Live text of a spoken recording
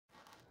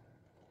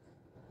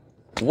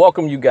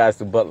Welcome you guys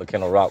to Butler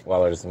Kennel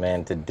Rockwallers,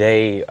 man.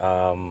 Today,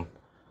 I'm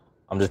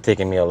just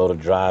taking me a little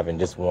drive and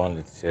just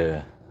wanted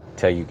to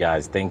tell you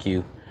guys thank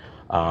you.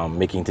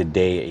 Making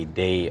today a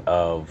day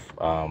of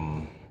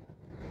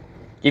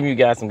giving you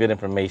guys some good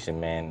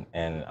information, man.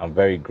 And I'm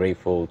very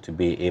grateful to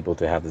be able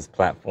to have this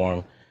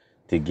platform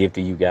to give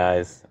to you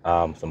guys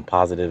some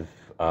positive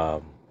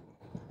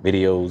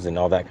videos and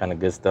all that kind of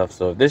good stuff.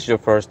 So if this is your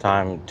first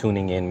time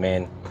tuning in,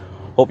 man,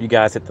 hope you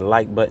guys hit the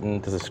like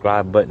button, the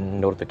subscribe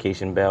button,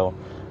 notification bell.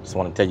 Just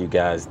want to tell you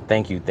guys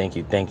thank you,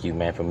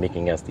 man, for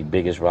making us the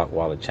biggest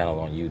Rockwaller channel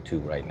on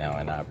YouTube right now.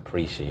 And I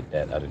appreciate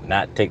that. I do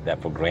not take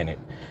that for granted.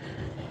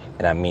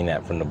 And I mean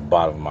that from the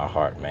bottom of my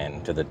heart,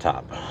 man, to the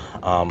top.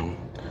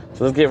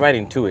 So let's get right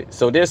into it.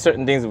 So there's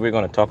certain things that we're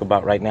going to talk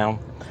about right now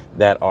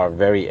that are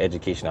very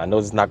educational. I know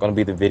it's not going to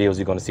be the videos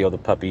you're going to see all the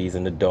puppies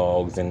and the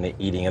dogs and the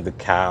eating of the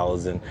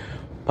cows and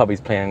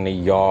puppies playing in the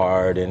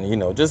yard and, you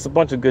know, just a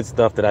bunch of good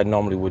stuff that I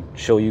normally would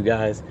show you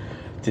guys.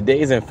 Today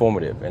is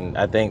informative, and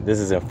I think this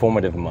is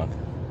informative month.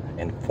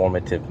 The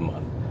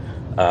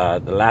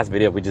last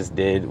video we just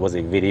did was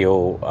a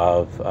video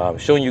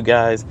of showing you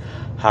guys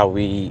how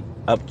we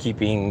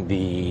upkeeping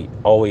the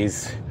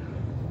always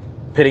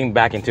pitting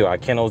back into our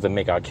kennels to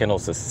make our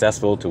kennels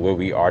successful to where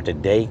we are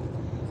today.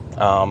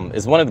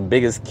 Is one of the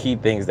biggest key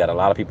things that a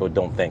lot of people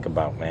don't think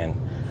about, man.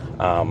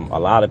 A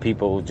lot of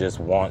people just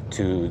want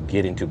to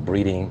get into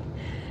breeding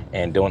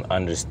and don't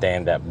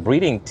understand that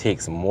breeding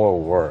takes more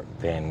work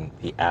than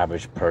the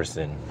average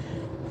person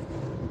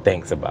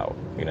thinks about.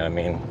 You know what I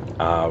mean?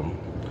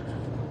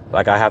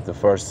 Like, I have to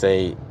first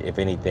say, if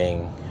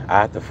anything,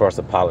 I have to first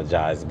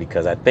apologize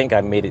because I think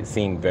I made it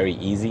seem very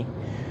easy,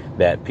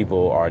 that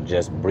people are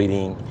just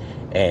breeding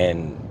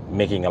and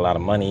making a lot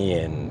of money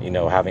and, you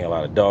know, having a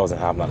lot of dogs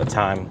and having a lot of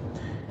time.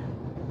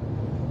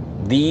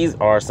 These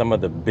are some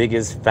of the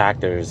biggest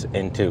factors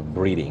into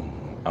breeding.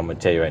 I'm gonna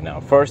tell you right now.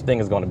 First thing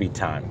is going to be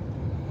time.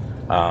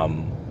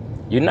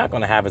 You're not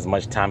going to have as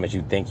much time as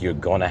you think you're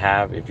going to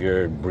have if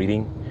you're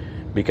breeding,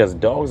 because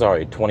dogs are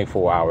a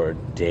 24-hour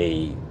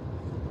day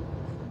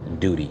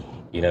duty.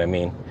 You know what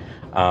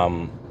I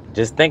mean?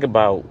 Just think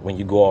about when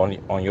you go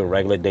on your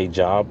regular day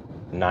job,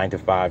 9 to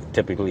 5.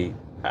 Typically,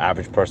 the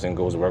average person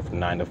goes to work from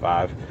 9 to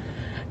 5,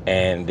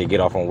 and they get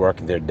off from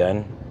work and they're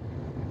done.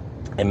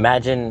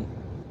 Imagine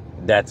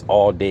that's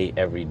all day,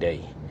 every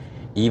day.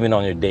 Even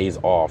on your days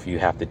off, you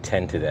have to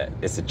tend to that.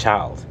 It's a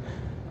child.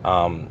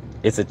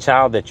 It's a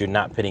child that you're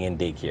not putting in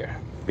daycare.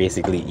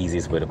 Basically,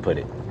 easiest way to put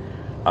it.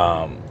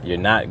 You're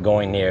not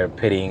going there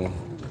pitting.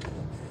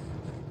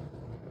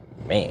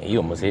 Man, you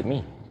almost hit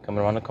me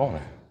coming around the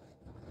corner.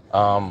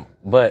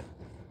 But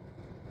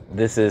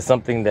this is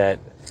something that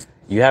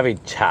you have a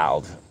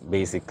child,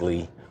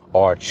 basically,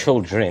 or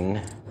children,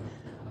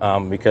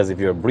 because if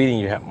you're breeding,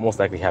 you're most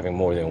likely having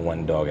more than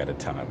one dog at a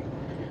time.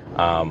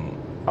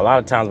 A lot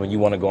of times when you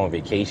want to go on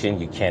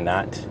vacation, you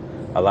cannot.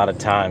 A lot of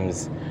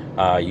times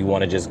you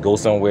want to just go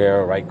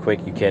somewhere right quick,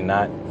 you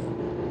cannot,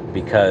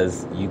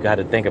 because you got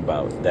to think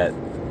about that.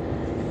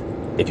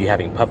 If you're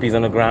having puppies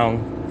on the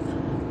ground,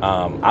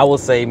 I will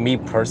say, me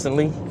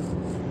personally,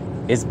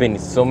 it's been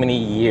so many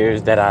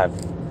years that I've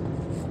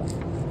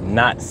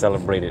not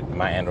celebrated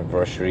my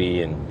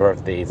anniversary and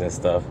birthdays and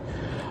stuff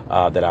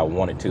that I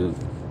wanted to,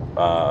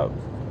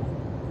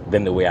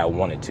 than the way I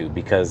wanted to,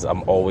 because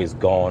I'm always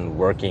gone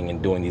working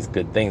and doing these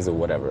good things or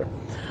whatever.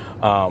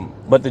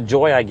 But the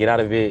joy I get out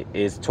of it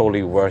is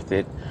totally worth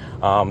it.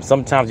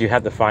 Sometimes you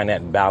have to find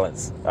that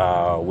balance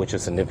with your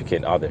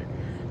significant other.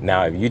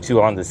 Now, if you two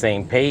are on the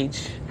same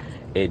page,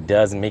 it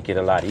does make it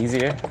a lot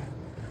easier.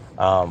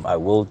 I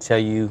will tell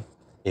you,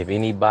 if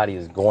anybody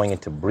is going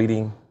into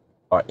breeding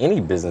or any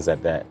business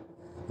at that,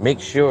 make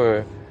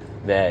sure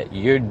that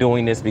you're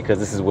doing this because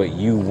this is what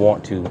you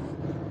want to,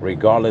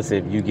 regardless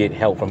if you get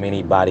help from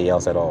anybody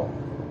else at all.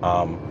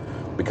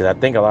 Because I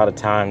think a lot of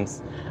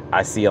times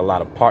I see a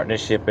lot of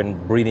partnership in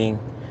breeding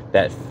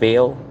that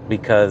fail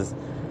because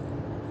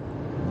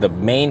the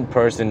main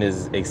person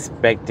is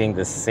expecting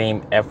the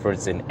same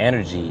efforts and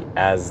energy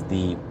as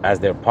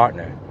their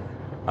partner.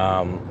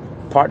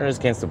 Partners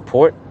can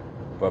support,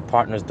 but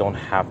partners don't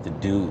have to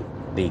do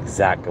the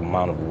exact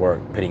amount of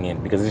work putting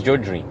in, because it's your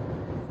dream.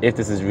 If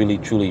this is really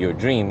truly your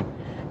dream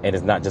and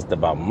it's not just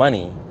about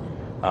money,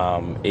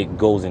 it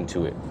goes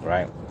into it,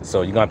 right?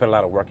 So you're gonna put a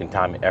lot of work and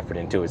time and effort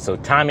into it. So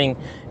timing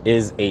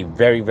is a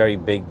very, very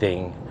big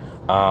thing.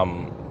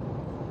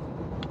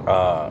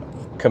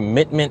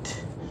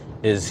 Commitment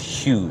is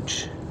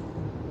huge.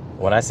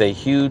 When I say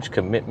huge,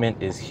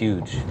 commitment is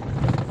huge.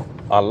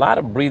 A lot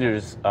of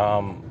breeders,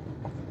 I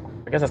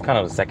guess that's kind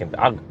of the second.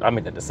 I'll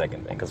make that the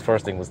second thing, because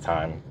first thing was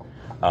time.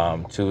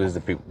 Two is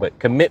the people, but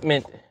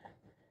commitment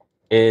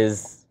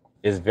is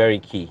very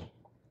key.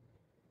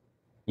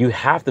 You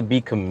have to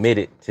be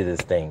committed to this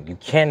thing. You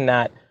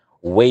cannot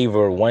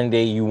waver. One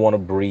day you want to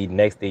breed,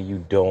 next day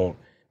you don't.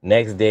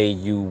 Next day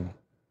you,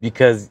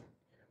 because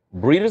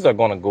breeders are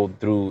going to go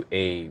through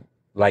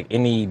like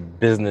any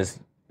business,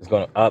 is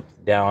going to up,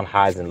 down,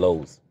 highs and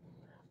lows.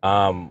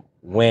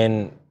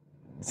 When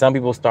some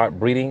people start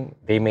breeding,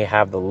 they may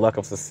have the luck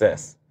of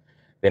success.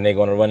 then they're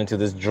going to run into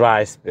this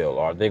dry spill,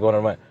 or they're going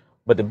to run.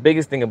 But the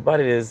biggest thing about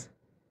it is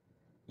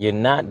you're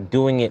not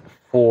doing it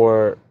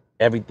for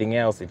everything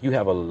else. If you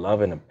have a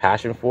love and a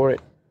passion for it,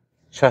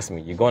 trust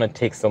me, you're going to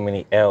take so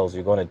many L's.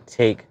 It's going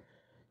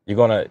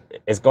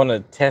to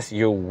test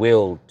your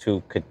will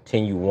to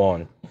continue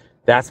on.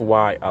 That's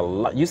why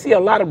you see a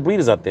lot of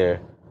breeders out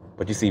there,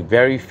 but you see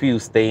very few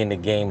stay in the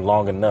game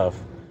long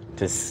enough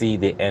to see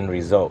the end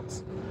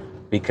results.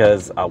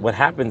 Because what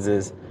happens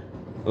is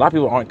a lot of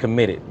people aren't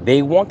committed.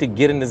 They want to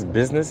get in this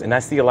business, and I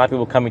see a lot of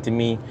people coming to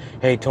me,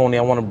 hey Tony,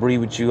 I want to breed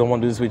with you, I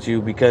want to do this with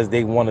you, because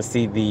they want to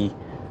see the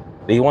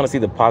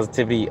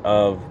positivity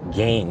of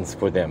gains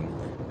for them.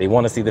 They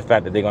want to see the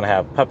fact that they're going to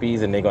have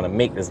puppies and they're going to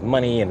make this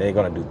money and they're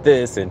going to do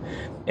this, and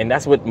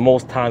that's what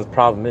most times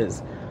problem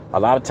is. A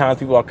lot of times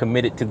people are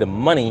committed to the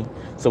money,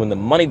 so when the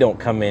money don't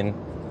come in,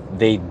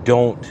 they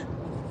don't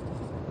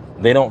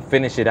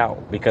finish it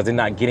out because they're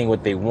not getting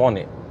what they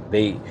wanted.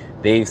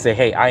 They say,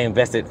 hey, I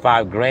invested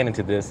 $5,000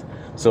 into this,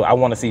 so I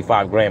want to see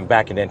 $5,000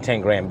 back and then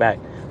 10 grand back.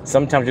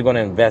 Sometimes you're going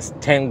to invest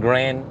 10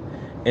 grand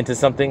into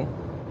something,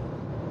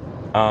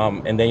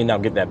 and then you now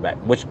get that back,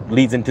 which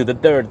leads into the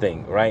third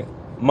thing, right?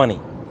 Money.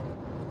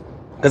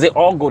 Because they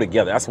all go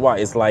together. That's why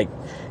it's like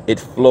it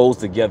flows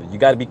together. You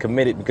got to be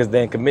committed, because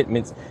then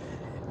commitments,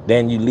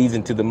 then you leads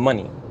into the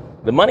money.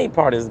 The money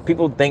part is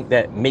people think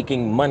that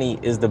making money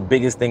is the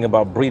biggest thing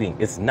about breeding.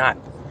 It's not.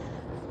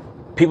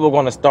 People are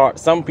going to start,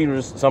 some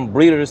breeders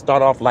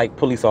start off like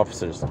police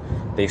officers.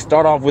 They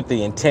start off with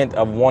the intent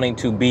of wanting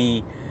to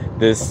be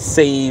this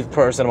save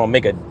person, I'm going to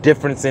make a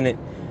difference in it.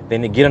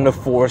 Then they get in the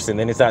force, and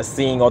then they start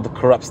seeing all the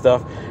corrupt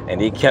stuff, and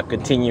they kept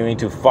continuing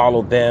to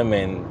follow them,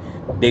 and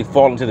they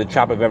fall into the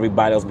trap of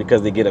everybody else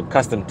because they get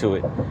accustomed to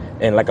it.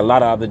 And like a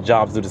lot of other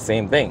jobs do the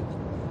same thing.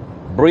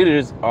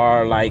 Breeders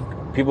are like,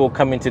 people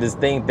come into this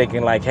thing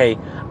thinking like, hey,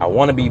 I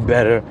want to be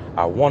better,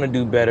 I want to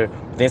do better.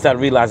 But they start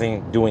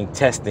realizing doing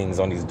testings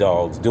on these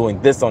dogs, doing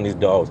this on these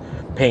dogs,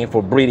 paying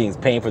for breedings,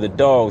 paying for the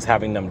dogs,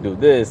 having them do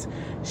this,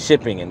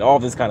 shipping and all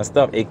this kind of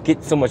stuff. It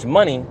gets so much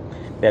money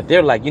that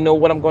they're like, you know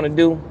what I'm going to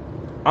do?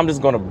 I'm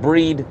just going to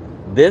breed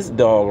this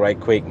dog right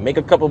quick, make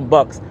a couple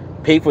bucks,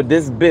 pay for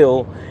this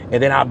bill,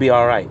 and then I'll be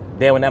all right.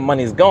 Then when that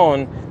money's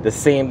gone, the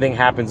same thing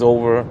happens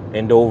over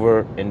and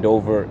over and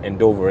over and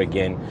over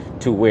again,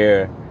 to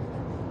where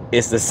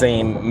it's the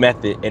same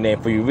method. And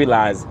then for you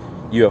realize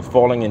you are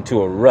falling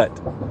into a rut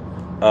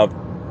of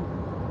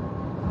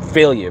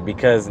failure,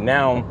 because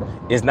now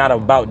it's not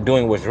about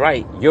doing what's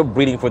right. You're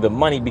breeding for the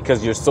money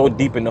because you're so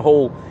deep in the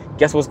hole.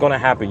 Guess what's going to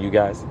happen, you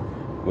guys?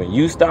 When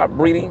you stop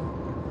breeding,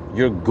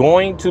 you're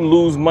going to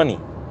lose money.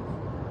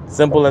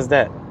 Simple as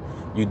that.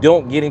 You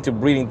don't get into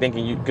breeding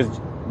thinking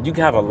because you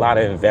have a lot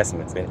of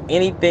investments in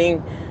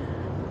anything.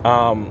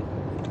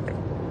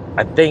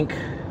 I think,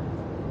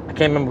 I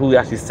can't remember who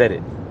actually said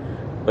it,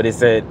 but it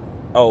said,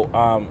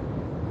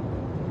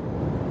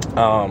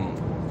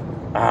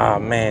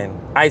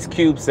 man, Ice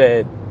Cube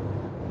said,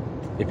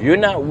 if you're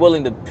not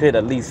willing to put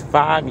at least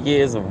 5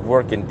 years of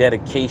work and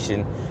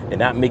dedication and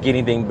not make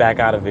anything back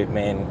out of it,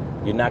 man,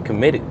 you're not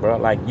committed, bro.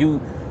 Like you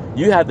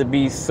have to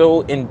be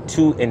so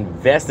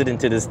invested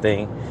into this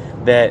thing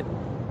that,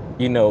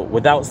 you know,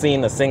 without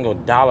seeing a single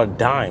dollar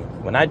dime.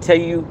 When I tell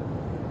you,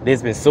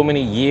 there's been so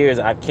many years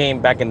I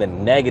came back in the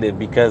negative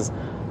because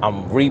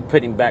I'm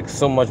putting back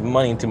so much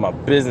money into my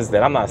business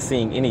that I'm not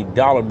seeing any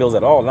dollar bills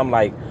at all. And I'm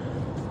like,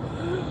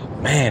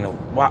 man,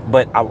 why?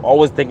 But I'm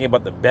always thinking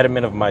about the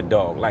betterment of my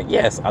dog. Like,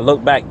 yes, I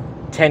look back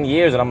 10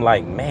 years and I'm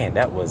like, man,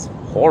 that was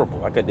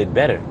horrible. I could have did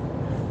better.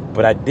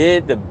 But I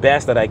did the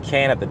best that I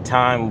can at the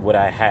time what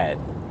I had.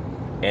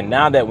 And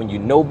now that when you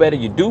know better,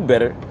 you do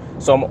better.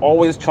 So I'm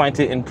always trying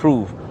to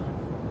improve.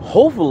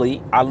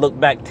 Hopefully, I look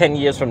back 10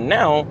 years from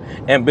now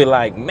and be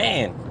like,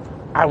 man,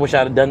 I wish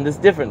I'd have done this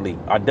differently.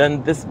 I've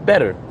done this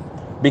better.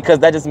 Because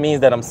that just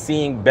means that I'm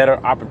seeing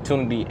better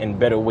opportunity and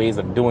better ways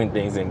of doing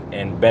things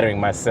and bettering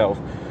myself.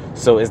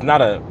 So it's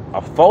not a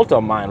fault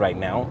on mine right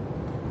now.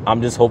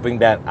 I'm just hoping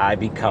that I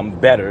become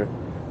better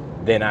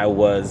than I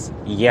was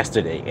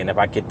yesterday. And if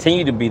I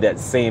continue to be that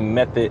same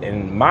method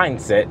and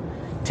mindset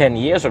 10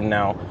 years from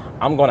now,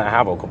 I'm going to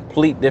have a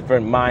complete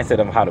different mindset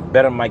of how to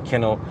better my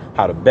kennel,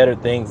 how to better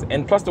things.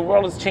 And plus the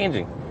world is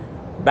changing.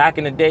 Back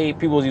in the day,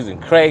 people was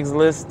using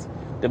Craigslist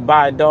to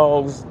buy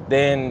dogs.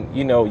 Then,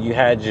 you know, you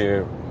had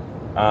your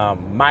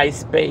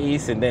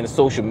MySpace, and then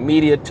social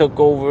media took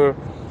over.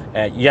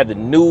 You had the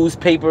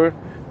newspaper,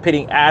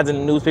 putting ads in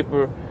the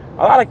newspaper.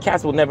 A lot of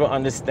cats will never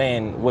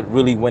understand what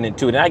really went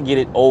into it. And I get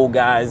it, old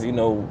guys, you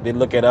know, they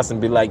look at us and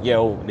be like,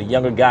 yo, the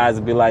younger guys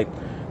will be like,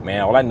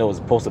 man, all I know is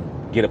supposed to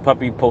get a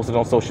puppy, post it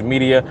on social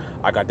media.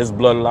 I got this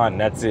bloodline, and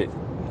that's it.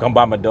 Come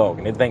buy my dog.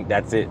 And they think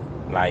that's it.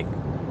 Like,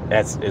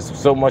 it's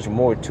so much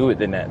more to it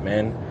than that,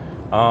 man.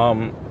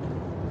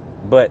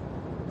 But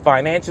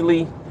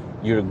financially,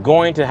 you're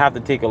going to have to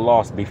take a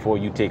loss before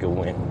you take a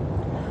win.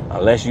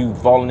 Unless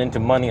you've fallen into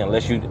money,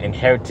 unless you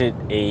inherited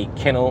a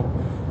kennel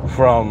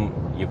from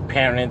your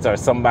parents or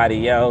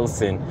somebody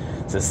else and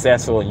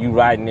successful, and you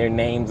riding their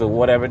names or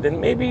whatever, then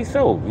maybe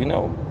so, you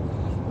know.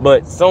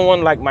 But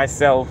someone like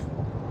myself,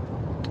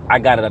 I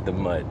got it out the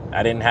mud.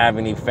 I didn't have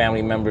any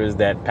family members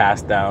that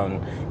passed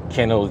down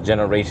kennels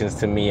generations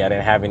to me. I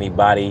didn't have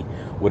anybody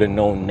with a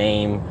known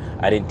name.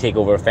 I didn't take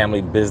over a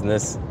family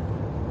business.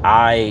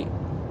 I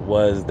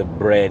was the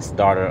bread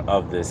starter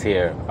of this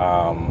here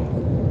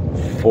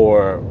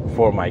for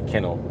my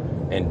kennel,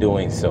 and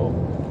doing so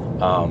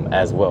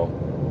as well.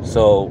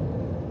 So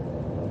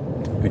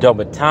we talked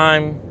about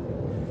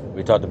time,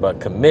 we talked about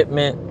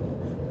commitment,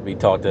 we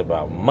talked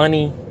about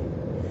money,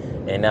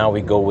 and now we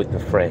go with the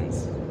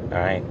friends. All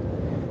right.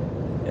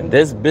 In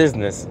this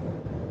business,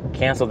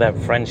 cancel that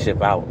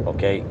friendship out.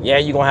 Okay. Yeah,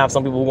 you're gonna have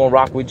some people who are gonna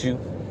rock with you,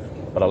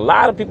 but a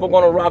lot of people are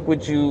gonna rock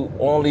with you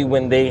only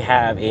when they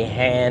have a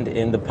hand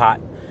in the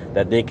pot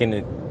that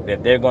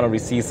they're gonna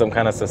receive some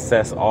kind of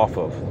success off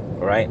of.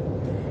 All right.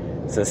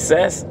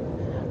 Success,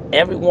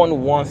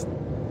 everyone wants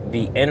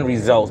the end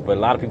results, but a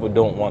lot of people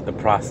don't want the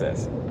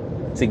process.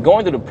 See,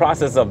 going through the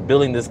process of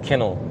building this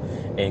kennel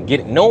and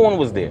no one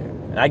was there.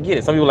 And I get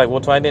it. Some people are like,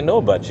 well, I didn't know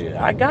about you.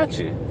 I got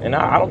you. And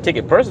I don't take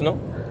it personal.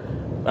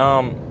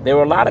 There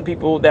were a lot of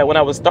people that when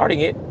I was starting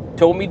it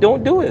told me,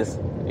 don't do this.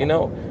 You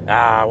know,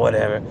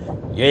 whatever.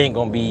 You ain't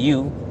going to be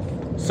you.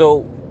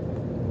 So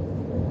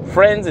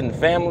friends and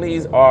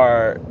families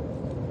are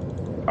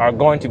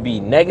going to be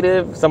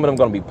negative. Some of them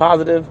going to be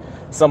positive.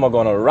 Some are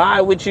going to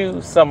ride with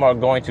you. Some are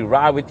going to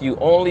ride with you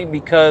only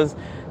because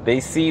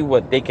they see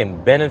what they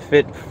can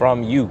benefit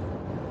from you.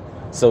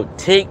 So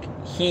take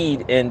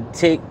heed and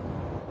pay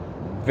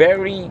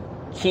very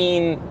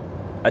keen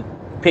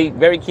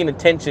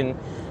attention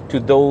to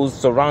those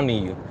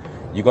surrounding you.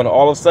 You're going to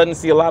all of a sudden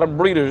see a lot of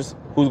breeders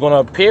who's going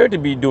to appear to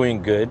be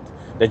doing good,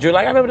 that you're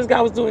like, I remember this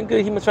guy was doing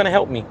good. He was trying to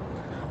help me.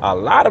 A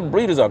lot of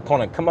breeders are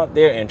going to come up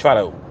there and try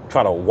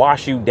to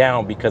wash you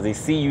down because they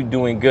see you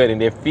doing good, and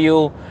they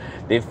feel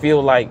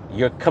like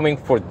you're coming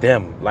for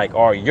them, like,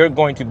 or you're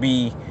going to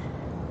be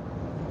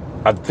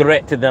a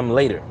threat to them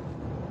later.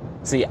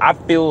 See, I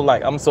feel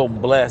like I'm so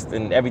blessed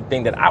in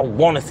everything that I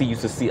want to see you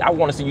succeed. I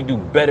want to see you do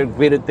better,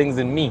 greater things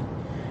than me.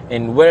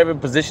 And whatever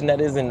position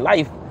that is in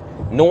life,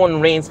 no one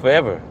reigns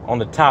forever on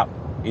the top.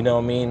 You know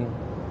what I mean?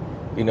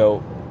 You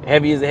know,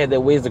 heavy is the head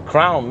that weighs the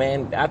crown,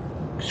 man.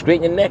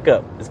 Straighten your neck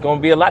up. It's going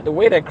to be a lot to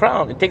weigh that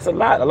crown. It takes a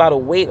lot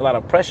of weight, a lot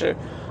of pressure,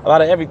 a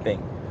lot of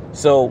everything.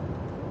 So,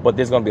 but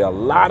there's going to be a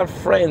lot of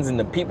friends, and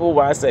the people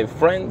where I say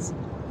friends,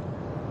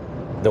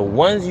 the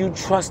ones you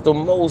trust the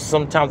most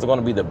sometimes are going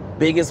to be the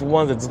biggest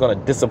ones that's going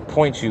to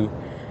disappoint you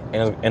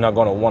and are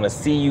going to want to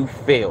see you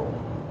fail,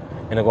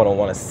 and are going to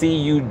want to see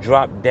you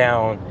drop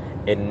down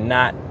and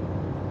not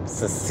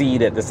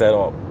succeed at this at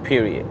all,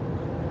 period.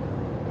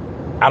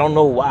 I don't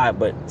know why,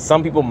 but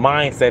some people's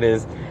mindset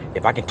is,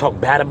 if I can talk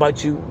bad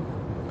about you,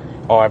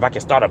 or if I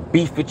can start a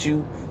beef with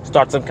you,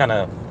 start some kind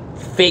of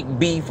fake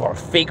beef or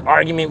fake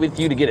argument with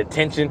you to get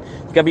attention,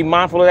 you gotta be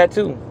mindful of that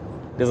too.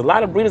 There's a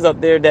lot of breeders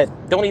out there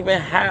that don't even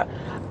have,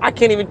 I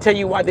can't even tell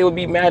you why they would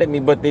be mad at me,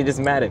 but they're just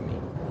mad at me.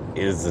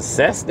 Is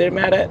success they're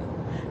mad at?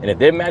 And if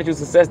they're mad at your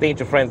success, they ain't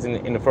your friends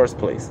in the first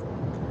place.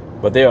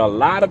 But there are a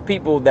lot of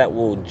people that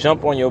will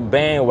jump on your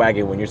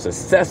bandwagon when you're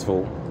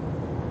successful,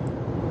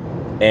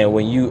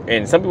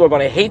 and some people are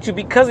going to hate you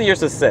because of your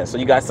success. So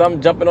you got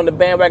some jumping on the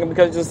bandwagon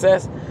because of your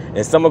success,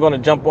 and some are going to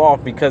jump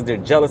off because they're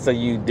jealous of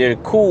you. They're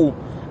cool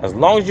as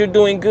long as you're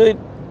doing good,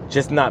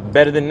 just not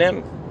better than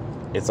them.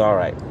 It's all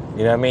right.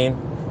 You know what I mean?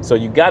 So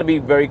you got to be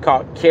very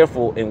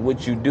careful in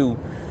what you do.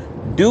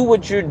 Do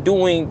what you're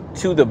doing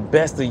to the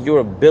best of your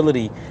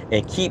ability,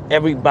 and keep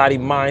everybody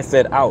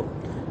mindset out.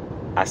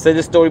 I said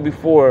this story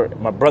before.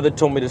 My brother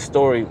told me this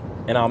story,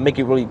 and I'll make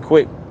it really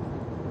quick.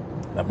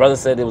 My brother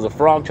said there was a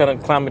frog trying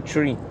to climb a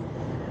tree,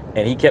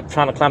 and he kept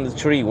trying to climb the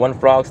tree. One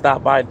frog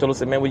stopped by and told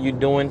us, man, what are you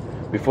doing?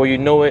 Before you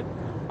know it,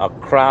 a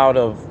crowd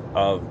of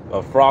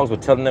frogs were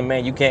telling them,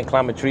 man, you can't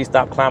climb a tree.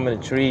 Stop climbing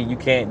the tree. You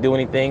can't do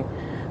anything.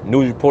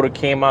 News reporter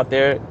came out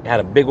there, had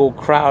a big old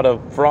crowd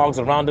of frogs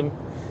around him.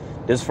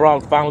 This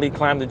frog finally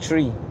climbed the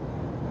tree.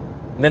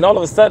 And then all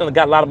of a sudden, it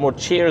got a lot of more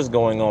cheers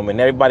going on, and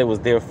everybody was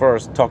there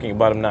first talking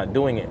about him not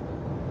doing it.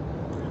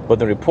 But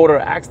the reporter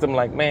asked him,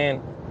 like, man,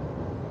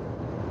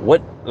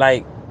 what,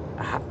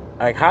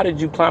 how did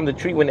you climb the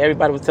tree when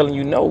everybody was telling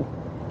you no?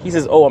 He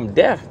says, oh, I'm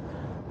deaf.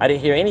 I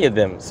didn't hear any of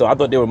them, so I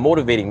thought they were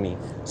motivating me.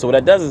 So what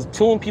that does is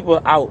tune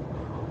people out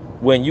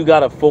when you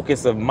got a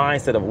focus of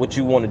mindset of what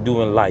you want to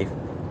do in life.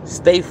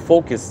 Stay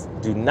focused.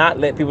 Do not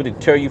let people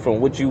deter you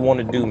from what you want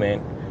to do,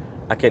 man.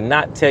 I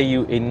cannot tell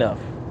you enough.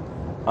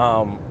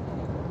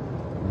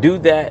 Do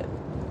that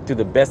to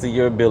the best of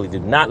your ability.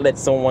 Do not let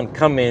someone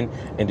come in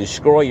and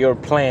destroy your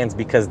plans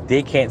because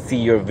they can't see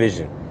your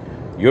vision.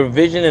 Your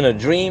vision and a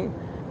dream,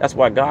 that's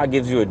why God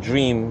gives you a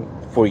dream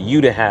for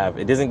you to have.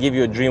 It doesn't give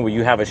you a dream where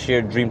you have a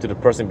shared dream to the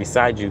person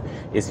beside you.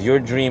 It's your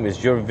dream,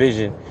 it's your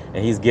vision,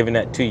 and he's giving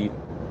that to you,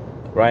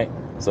 right?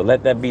 So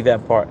let that be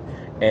that part.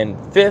 And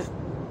fifth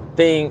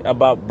thing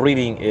about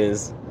breeding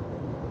is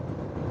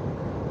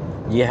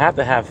you have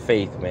to have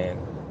faith, man,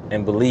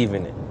 and believe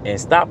in it, and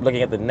stop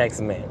looking at the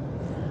next man.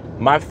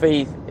 My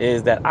faith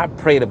is that I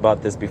prayed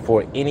about this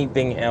before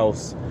anything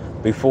else.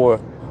 Before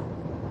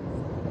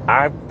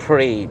I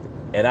prayed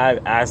And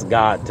I've asked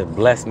God to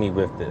bless me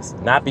with this,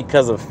 not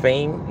because of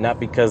fame, not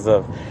because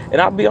of, and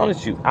I'll be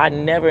honest with you, I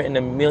never in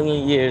a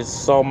million years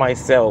saw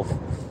myself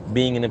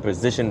being in the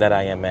position that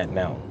I am at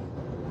now.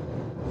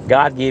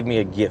 God gave me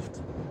a gift.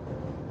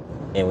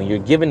 And when you're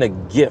given a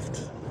gift,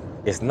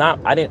 it's not,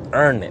 I didn't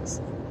earn this.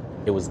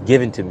 It was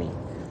given to me.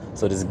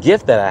 So this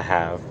gift that I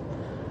have,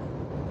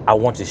 I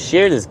want to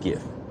share this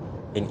gift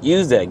and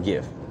use that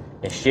gift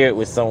and share it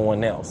with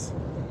someone else.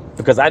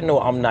 Because I know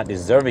I'm not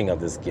deserving of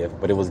this gift,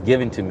 but it was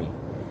given to me.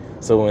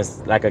 So when it's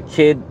like a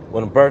kid,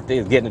 when a birthday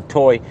is getting a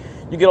toy,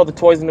 you get all the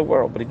toys in the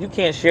world. But if you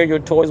can't share your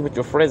toys with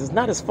your friends, it's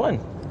not as fun.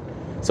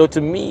 So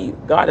to me,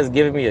 God has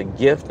given me a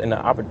gift and an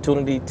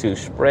opportunity to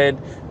spread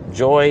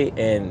joy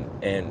and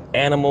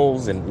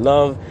animals and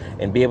love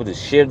and be able to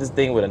share this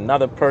thing with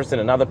another person.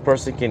 Another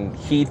person can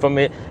heed from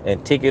it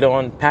and take it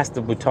on, pass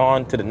the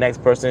baton to the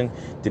next person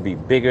to be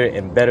bigger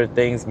and better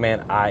things.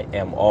 Man, I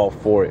am all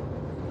for it.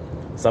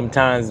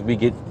 Sometimes we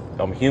get,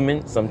 I'm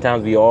human.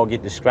 Sometimes we all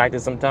get distracted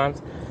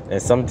sometimes.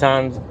 And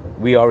sometimes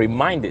we are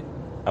reminded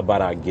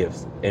about our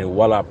gifts and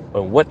what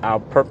our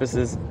purpose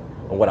is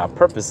and what our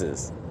purpose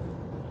is.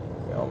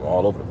 I'm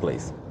all over the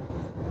place.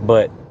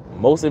 But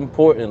most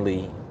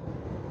importantly,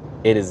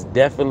 it is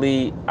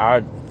definitely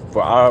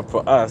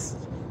for us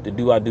to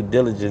do our due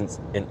diligence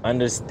in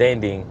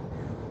understanding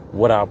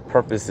what our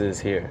purpose is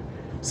here.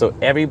 So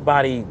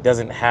everybody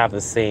doesn't have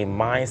the same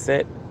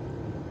mindset.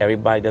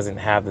 Everybody doesn't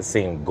have the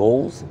same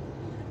goals.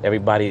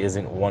 Everybody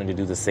isn't wanting to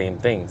do the same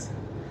things.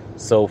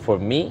 So for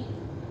me,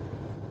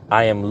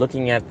 I am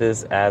looking at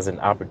this as an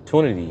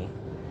opportunity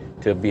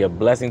to be a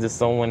blessing to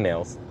someone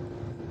else,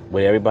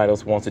 what everybody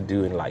else wants to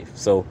do in life.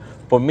 So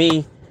for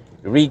me,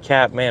 to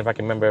recap, man, if I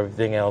can remember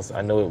everything else,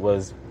 I know it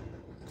was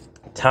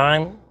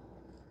time,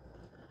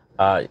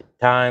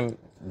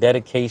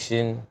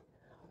 dedication,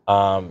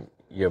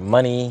 your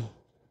money,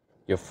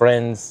 your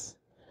friends,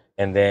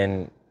 and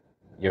then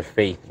your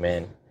faith,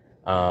 man.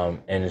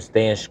 And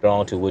staying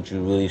strong to what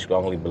you really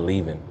strongly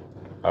believe in.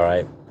 All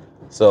right.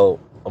 So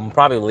I'm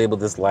probably label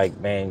this like,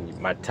 man,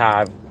 my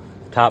top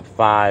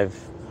 5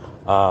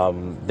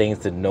 things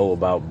to know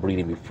about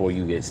breeding before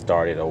you get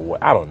started, or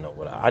what. I don't know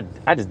what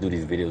I just do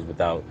these videos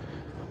without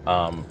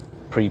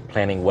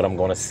pre-planning what I'm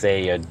going to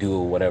say or do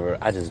or whatever.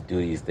 I just do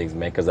these things,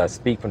 man, because I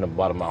speak from the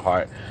bottom of my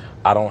heart.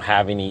 I don't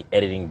have any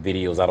editing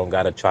videos. I don't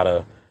got to try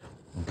to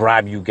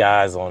bribe you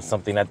guys on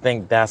something. I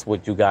think that's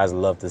what you guys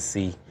love to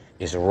see.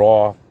 It's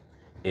raw,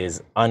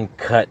 is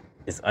uncut,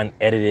 it's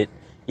unedited.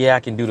 Yeah, I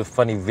can do the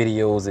funny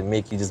videos and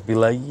make you just be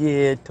like,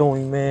 yeah,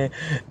 Tony, man,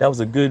 that was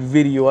a good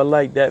video. I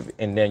like that.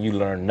 And then you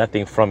learn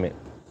nothing from it.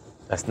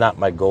 That's not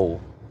my goal.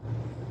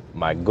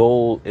 My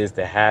goal is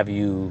to have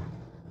you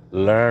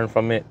learn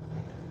from it,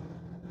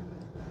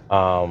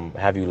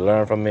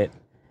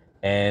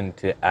 and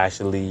to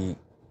actually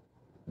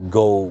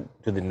go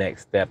to the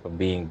next step of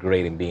being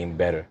great and being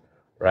better,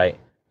 right?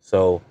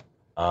 So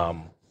I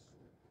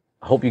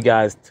hope you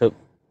guys took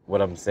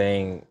what I'm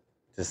saying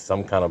to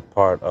some kind of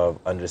part of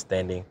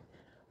understanding.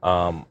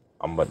 I'm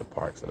at the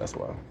park, so that's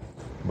why.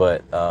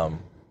 But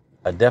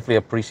I definitely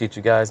appreciate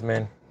you guys,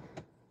 man.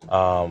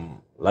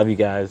 Love you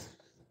guys.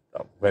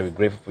 I'm very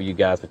grateful for you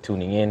guys for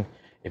tuning in.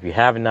 If you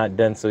have not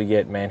done so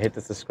yet, man, hit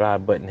the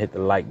subscribe button, hit the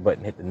like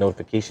button, hit the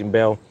notification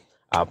bell.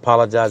 I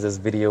apologize, this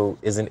video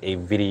isn't a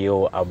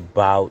video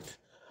about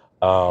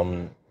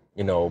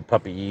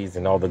puppies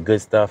and all the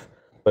good stuff,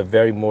 but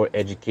very more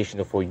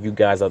educational for you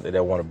guys out there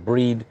that want to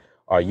breed,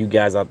 or you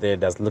guys out there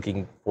that's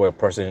looking for a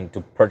person to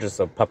purchase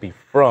a puppy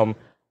from.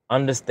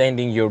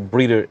 Understanding your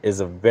breeder is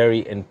a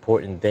very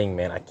important thing,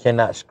 man. I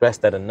cannot stress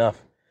that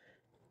enough.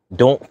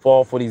 Don't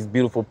fall for these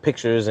beautiful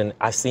pictures. And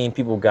I've seen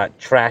people got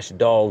trash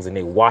dogs and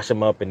they wash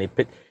them up and they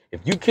put,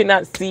 if you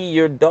cannot see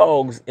your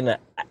dogs in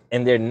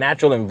their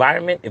natural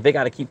environment, if they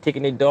got to keep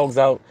taking their dogs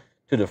out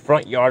to the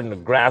front yard and the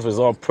grass was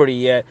all pretty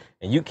yet,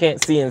 and you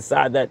can't see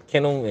inside that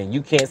kennel and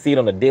you can't see it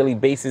on a daily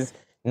basis,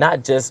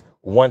 not just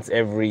once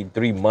every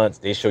 3 months,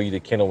 they show you the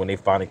kennel when they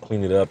finally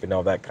clean it up and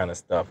all that kind of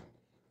stuff.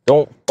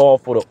 Don't fall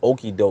for the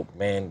okie doke,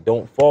 man.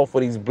 Don't fall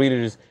for these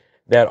breeders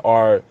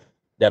that'll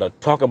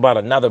talk about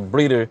another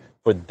breeder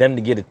for them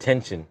to get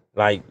attention.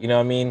 Like, you know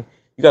what I mean?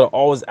 You got to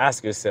always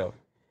ask yourself,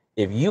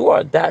 if you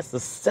are that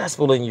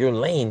successful in your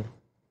lane,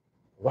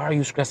 why are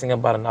you stressing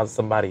about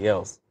somebody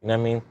else? You know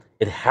what I mean?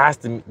 It has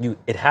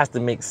to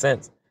make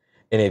sense.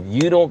 And if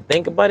you don't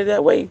think about it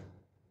that way,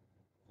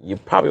 you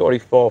probably already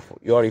fell for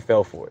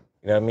it.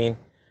 You know what I mean?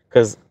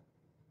 Because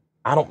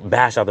I don't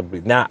bash out the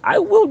breed. Now, I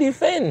will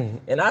defend,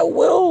 and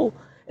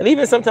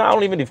even sometimes I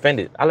don't even defend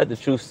it. I let the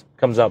truth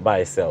comes out by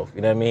itself.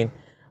 You know what I mean?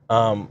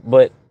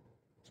 But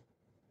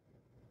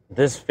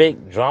this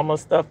fake drama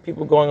stuff,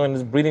 people going on in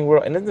this breeding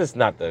world, and this is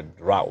not the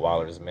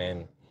Rottweilers,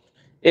 man.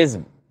 It's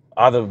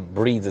other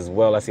breeds as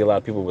well. I see a lot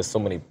of people with so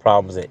many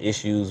problems and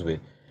issues with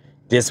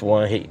this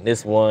one, hating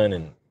this one,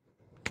 and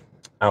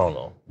I don't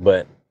know.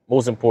 But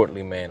most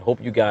importantly, man,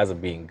 hope you guys are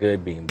being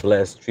good, being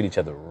blessed, treat each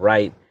other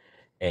right,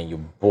 and your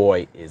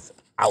boy is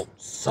out,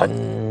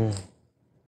 son.